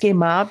 It just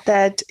came up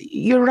that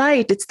you're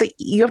right.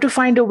 You have to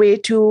find a way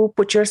to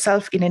put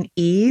yourself in an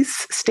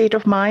ease state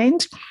of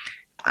mind.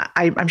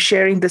 I'm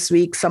sharing this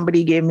week,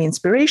 somebody gave me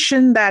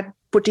inspiration that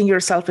putting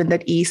yourself in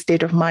that ease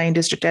state of mind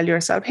is to tell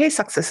yourself, hey,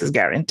 success is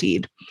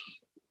guaranteed.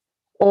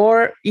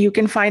 Or you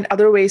can find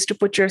other ways to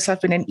put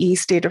yourself in an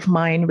ease state of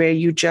mind where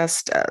you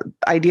just,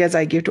 ideas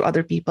I give to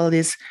other people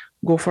is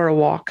go for a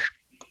walk.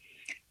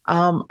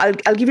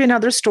 I'll give you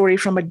another story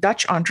from a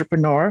Dutch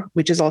entrepreneur,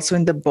 which is also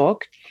in the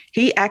book.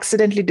 He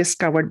accidentally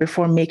discovered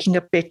before making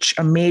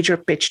a major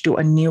pitch to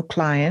a new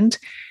client,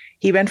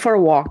 he went for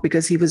a walk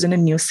because he was in a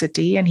new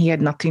city and he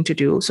had nothing to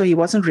do. So he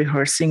wasn't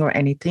rehearsing or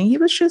anything. He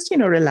was just,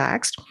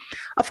 relaxed.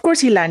 Of course,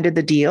 he landed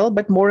the deal,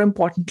 but more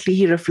importantly,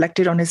 he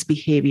reflected on his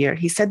behavior.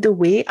 He said, the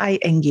way I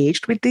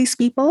engaged with these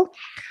people,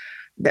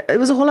 it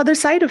was a whole other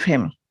side of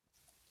him.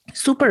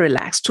 Super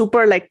relaxed,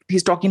 super like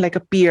he's talking like a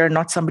peer,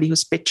 not somebody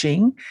who's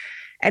pitching.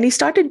 And he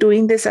started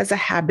doing this as a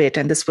habit.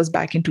 And this was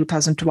back in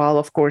 2012,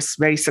 of course,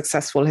 very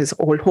successful. His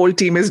whole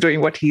team is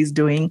doing what he's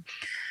doing.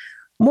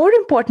 More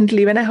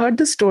importantly, when I heard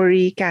the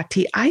story,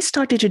 Kathy, I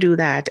started to do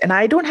that. And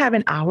I don't have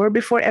an hour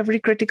before every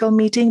critical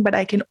meeting, but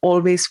I can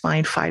always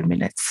find 5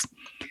 minutes.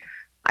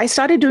 I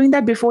started doing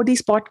that before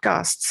these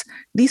podcasts.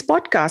 These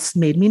podcasts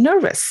made me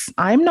nervous.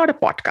 I'm not a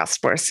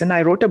podcast person.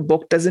 I wrote a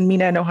book, doesn't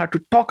mean I know how to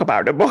talk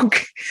about a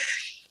book.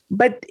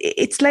 But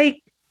it's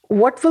like,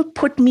 what will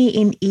put me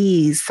in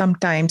ease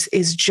sometimes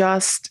is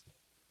just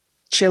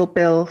chill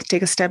pill,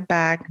 take a step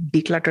back,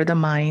 declutter the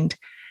mind.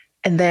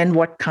 And then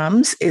what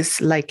comes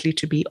is likely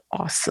to be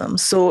awesome.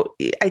 So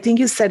I think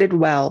you said it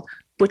well.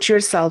 Put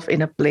yourself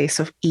in a place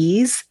of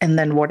ease, and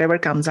then whatever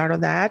comes out of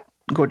that,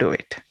 go do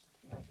it.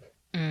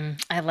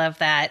 I love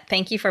that.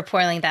 Thank you for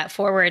pulling that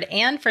forward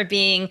and for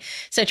being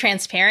so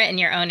transparent in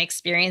your own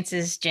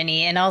experiences,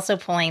 Jinny, and also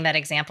pulling that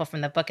example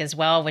from the book as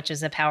well, which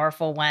is a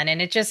powerful one.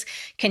 And it just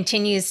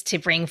continues to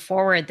bring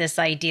forward this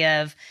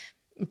idea of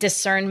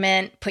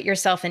discernment, put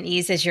yourself in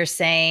ease, as you're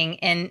saying,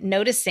 and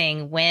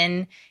noticing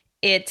when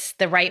it's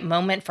the right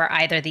moment for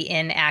either the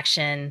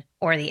inaction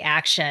or the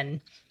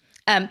action.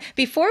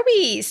 Before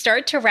we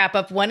start to wrap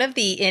up, one of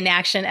the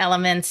inaction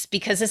elements,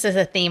 because this is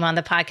a theme on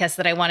the podcast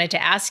that I wanted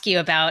to ask you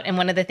about, and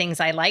one of the things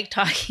I like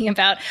talking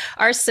about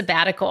are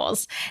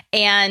sabbaticals.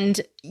 And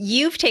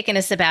you've taken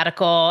a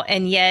sabbatical,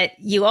 and yet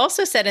you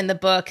also said in the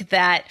book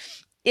that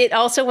it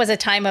also was a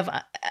time of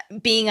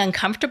being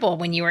uncomfortable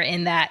when you were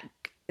in that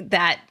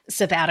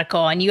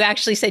sabbatical. And you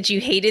actually said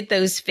you hated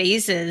those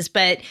phases,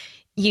 but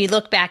you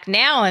look back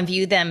now and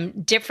view them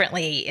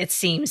differently, it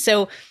seems.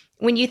 So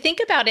when you think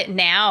about it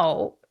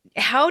now,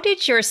 how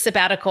did your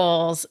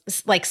sabbaticals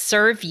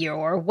serve you,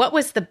 or what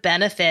was the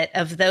benefit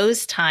of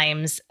those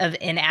times of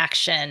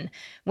inaction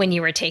when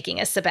you were taking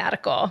a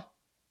sabbatical?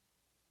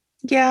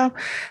 Yeah,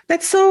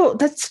 that's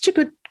such a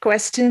good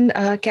question,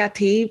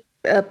 Kathy.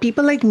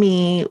 People like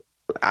me,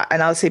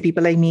 and I'll say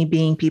people like me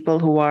being people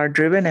who are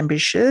driven,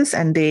 ambitious,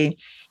 and they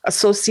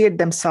associate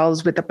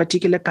themselves with a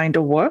particular kind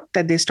of work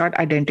that they start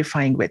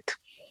identifying with.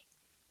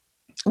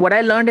 What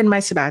I learned in my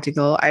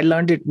sabbatical, I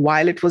learned it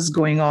while it was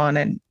going on,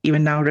 and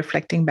even now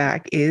reflecting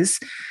back, is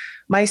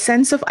my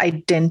sense of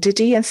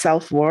identity and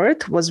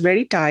self-worth was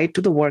very tied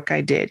to the work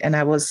I did. And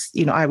I was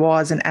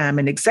and am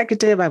an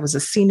executive. I was a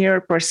senior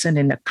person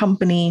in a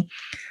company.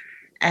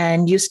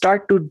 And you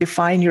start to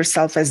define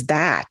yourself as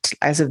that,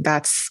 as if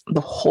that's the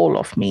whole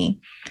of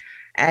me.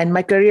 And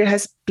my career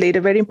has played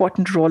a very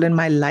important role in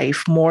my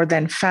life, more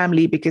than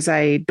family, because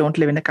I don't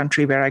live in a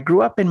country where I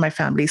grew up and my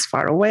family is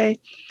far away.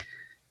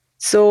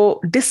 So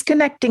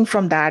disconnecting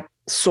from that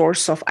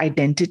source of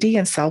identity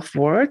and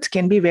self-worth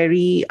can be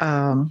very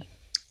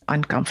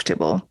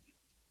uncomfortable.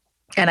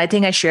 And I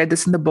think I shared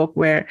this in the book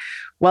where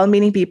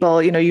well-meaning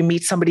people, you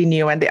meet somebody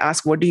new and they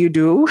ask, what do you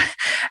do?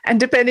 And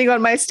depending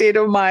on my state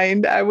of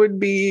mind, I would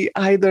be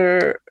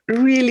either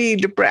really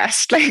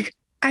depressed, like,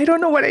 I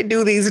don't know what I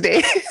do these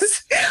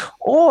days.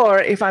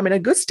 Or if I'm in a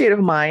good state of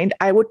mind,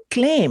 I would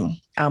claim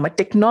I'm a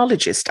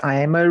technologist, I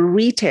am a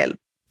retail,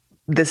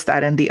 this,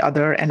 that, and the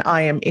other, and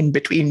I am in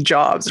between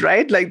jobs,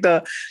 right? Like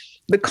the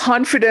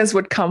confidence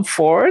would come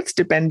forth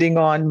depending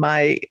on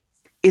my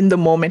in the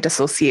moment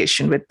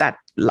association with that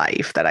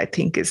life that I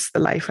think is the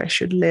life I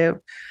should live.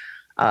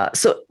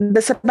 So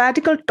the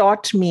sabbatical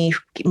brought me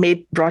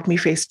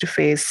face to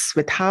face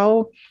with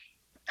how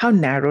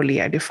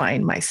narrowly I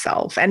define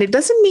myself. And it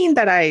doesn't mean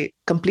that I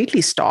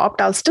completely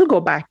stopped. I'll still go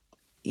back,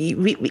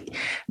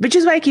 which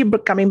is why I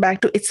keep coming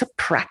back to it's a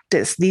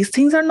practice. These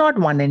things are not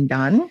one and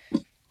done.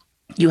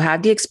 You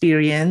have the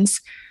experience.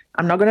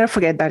 I'm not going to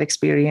forget that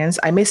experience.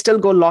 I may still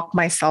go lock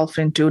myself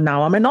into,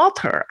 now I'm an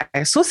author. I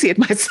associate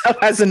myself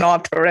as an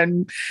author.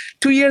 And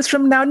 2 years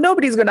from now,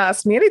 nobody's going to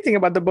ask me anything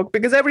about the book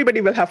because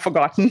everybody will have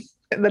forgotten.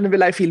 And then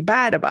will I feel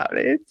bad about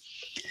it?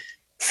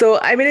 So,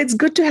 it's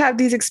good to have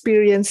these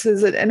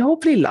experiences and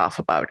hopefully laugh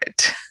about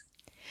it.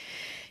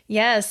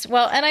 Yes.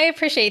 Well, and I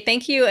appreciate,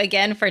 thank you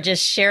again for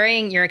just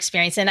sharing your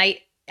experience. And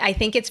I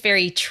think it's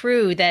very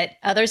true that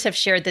others have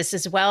shared this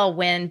as well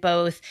when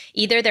both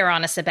either they're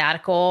on a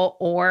sabbatical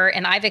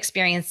and I've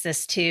experienced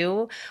this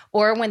too,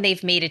 or when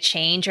they've made a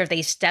change or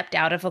they stepped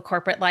out of a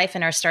corporate life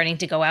and are starting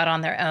to go out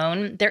on their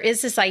own, there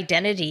is this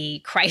identity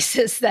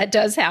crisis that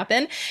does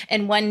happen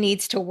and one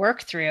needs to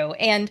work through.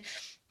 And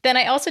then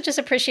I also just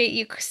appreciate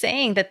you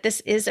saying that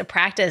this is a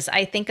practice.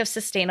 I think of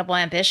sustainable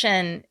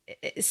ambition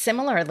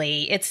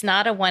similarly. It's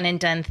not a one and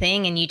done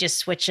thing and you just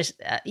switch,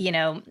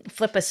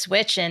 flip a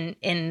switch and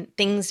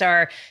things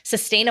are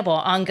sustainable,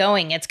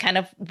 ongoing. It's kind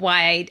of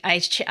why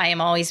I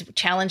am always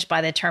challenged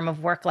by the term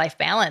of work-life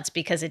balance,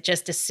 because it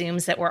just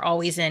assumes that we're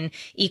always in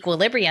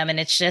equilibrium, and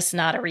it's just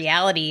not a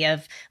reality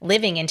of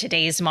living in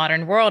today's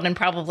modern world and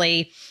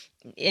probably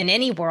in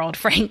any world,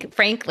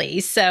 frankly.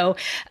 So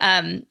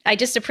I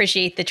just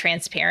appreciate the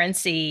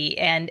transparency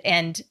and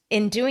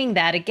in doing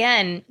that,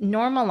 again,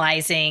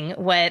 normalizing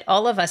what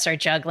all of us are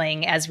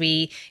juggling as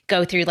we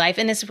go through life,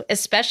 and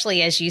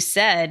especially, as you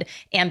said,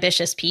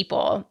 ambitious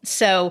people.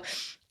 So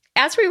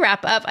as we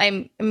wrap up,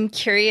 I'm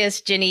curious,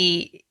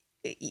 Jinny,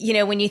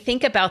 when you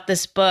think about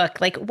this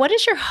book, like, what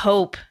is your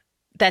hope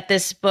that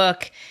this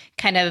book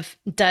kind of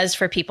does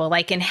for people,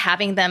 like in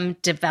having them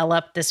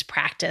develop this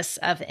practice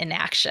of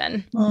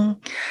inaction?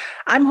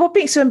 I'm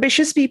hoping, so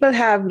ambitious people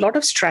have a lot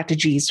of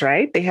strategies,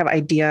 right? They have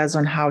ideas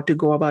on how to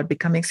go about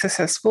becoming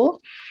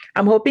successful.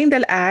 I'm hoping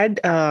they'll add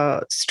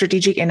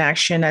strategic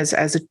inaction as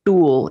a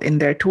tool in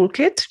their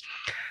toolkit,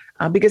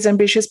 because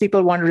ambitious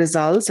people want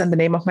results. And the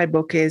name of my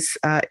book is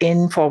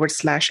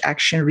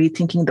in/action,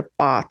 rethinking the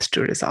path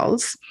to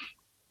results.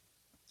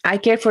 I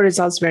care for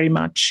results very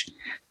much.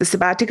 The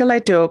sabbatical I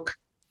took,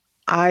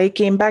 I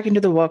came back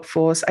into the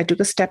workforce. I took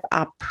a step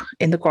up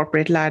in the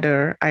corporate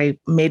ladder. I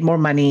made more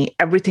money.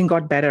 Everything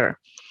got better.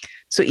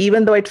 So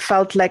even though it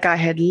felt like I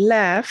had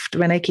left,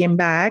 when I came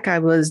back, I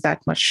was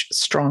that much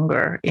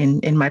stronger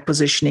in my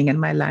positioning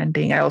and my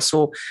landing. I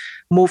also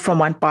moved from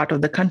one part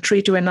of the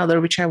country to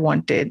another, which I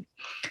wanted.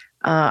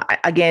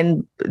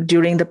 Again,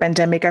 during the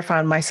pandemic, I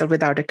found myself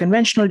without a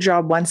conventional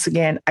job. Once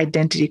again,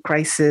 identity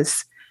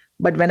crisis.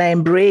 But when I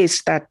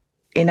embraced that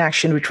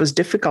inaction, which was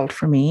difficult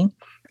for me,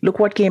 look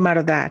what came out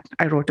of that.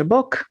 I wrote a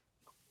book.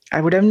 I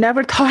would have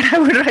never thought I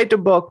would write a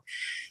book.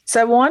 So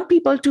I want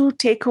people to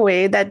take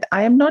away that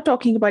I am not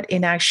talking about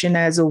inaction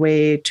as a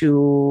way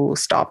to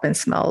stop and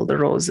smell the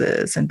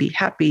roses and be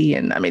happy.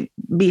 And I mean,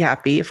 be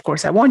happy. Of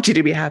course, I want you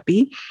to be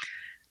happy.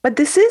 But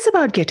this is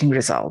about getting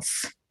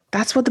results.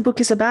 That's what the book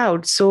is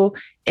about. So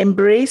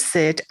embrace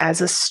it as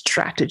a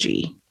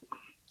strategy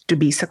to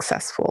be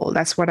successful.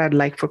 That's what I'd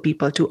like for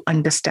people to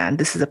understand.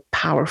 This is a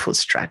powerful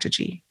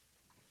strategy.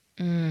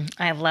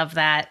 I love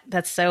that.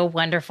 That's so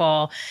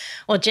wonderful.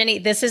 Well, Jinny,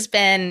 this has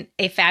been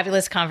a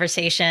fabulous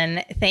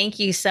conversation. Thank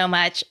you so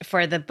much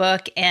for the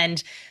book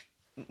and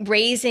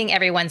raising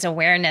everyone's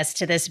awareness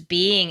to this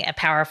being a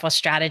powerful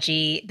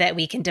strategy that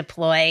we can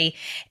deploy.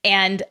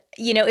 And,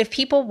 if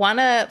people want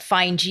to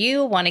find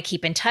you, want to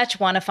keep in touch,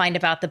 want to find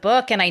about the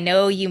book, and I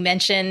know you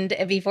mentioned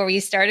before we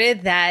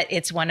started that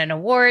it's won an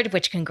award,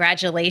 which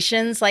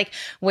congratulations. Like,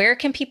 where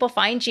can people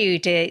find you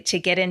to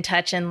get in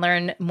touch and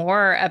learn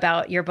more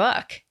about your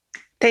book?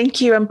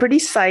 Thank you. I'm pretty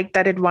psyched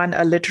that it won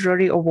a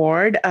literary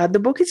award. The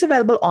book is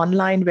available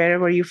online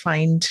wherever you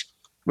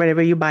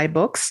buy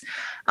books.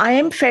 I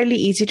am fairly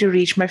easy to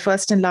reach. My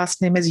first and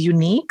last name is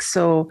unique.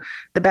 So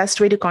the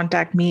best way to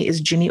contact me is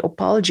Jinny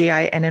Uppal,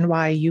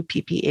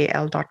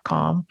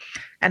 JINNYUPPAL.com.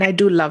 And I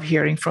do love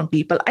hearing from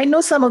people. I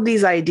know some of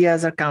these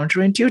ideas are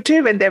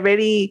counterintuitive and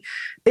they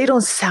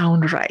don't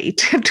sound right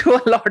to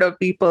a lot of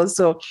people.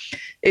 So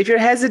if you're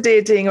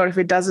hesitating or if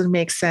it doesn't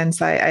make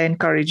sense, I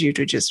encourage you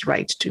to just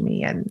write to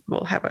me and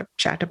we'll have a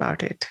chat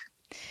about it.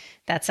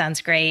 That sounds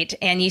great.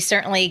 And you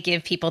certainly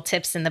give people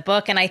tips in the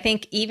book. And I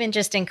think even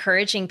just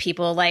encouraging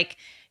people, like,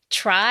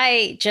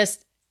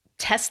 just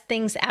test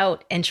things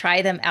out and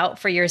try them out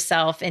for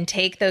yourself and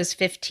take those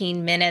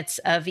 15 minutes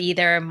of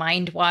either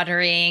mind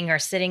watering or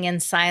sitting in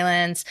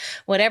silence,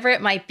 whatever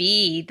it might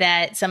be,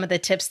 that some of the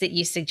tips that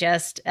you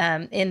suggest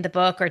in the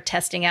book, or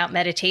testing out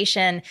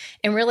meditation,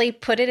 and really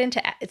put it into,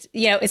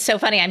 it's so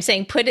funny. I'm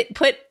saying put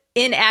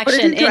in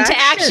action, into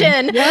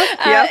action,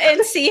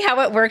 and see how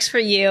it works for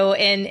you,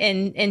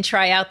 and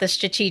try out the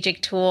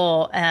strategic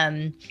tool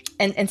and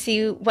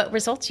see what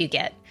results you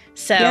get.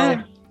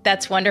 So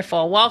that's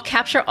wonderful. Well, I'll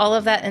capture all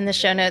of that in the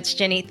show notes,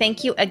 Jinny.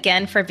 Thank you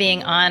again for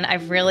being on.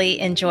 I've really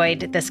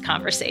enjoyed this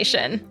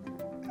conversation.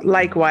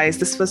 Likewise,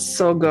 this was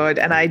so good.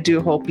 And I do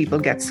hope people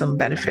get some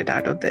benefit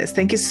out of this.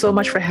 Thank you so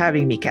much for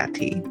having me,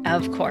 Kathy.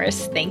 Of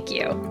course. Thank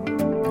you.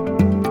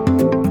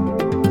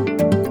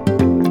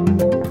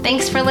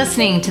 Thanks for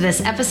listening to this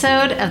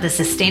episode of the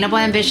Sustainable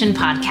Ambition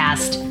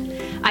Podcast.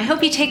 I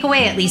hope you take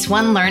away at least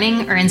one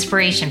learning or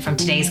inspiration from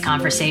today's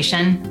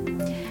conversation.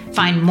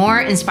 Find more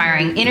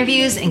inspiring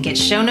interviews and get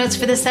show notes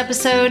for this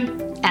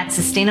episode at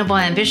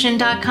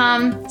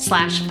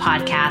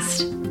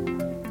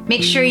sustainableambition.com/podcast.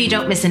 Make sure you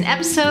don't miss an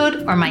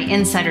episode or my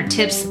insider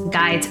tips,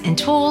 guides, and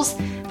tools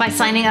by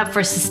signing up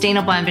for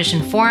Sustainable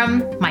Ambition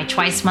Forum, my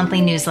twice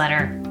monthly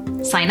newsletter.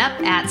 Sign up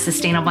at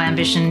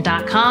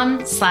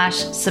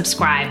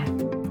sustainableambition.com/subscribe.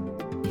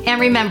 And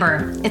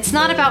remember, it's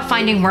not about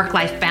finding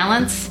work-life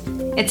balance.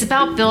 It's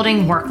about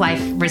building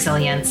work-life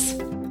resilience.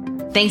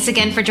 Thanks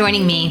again for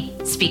joining me.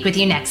 Speak with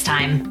you next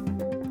time.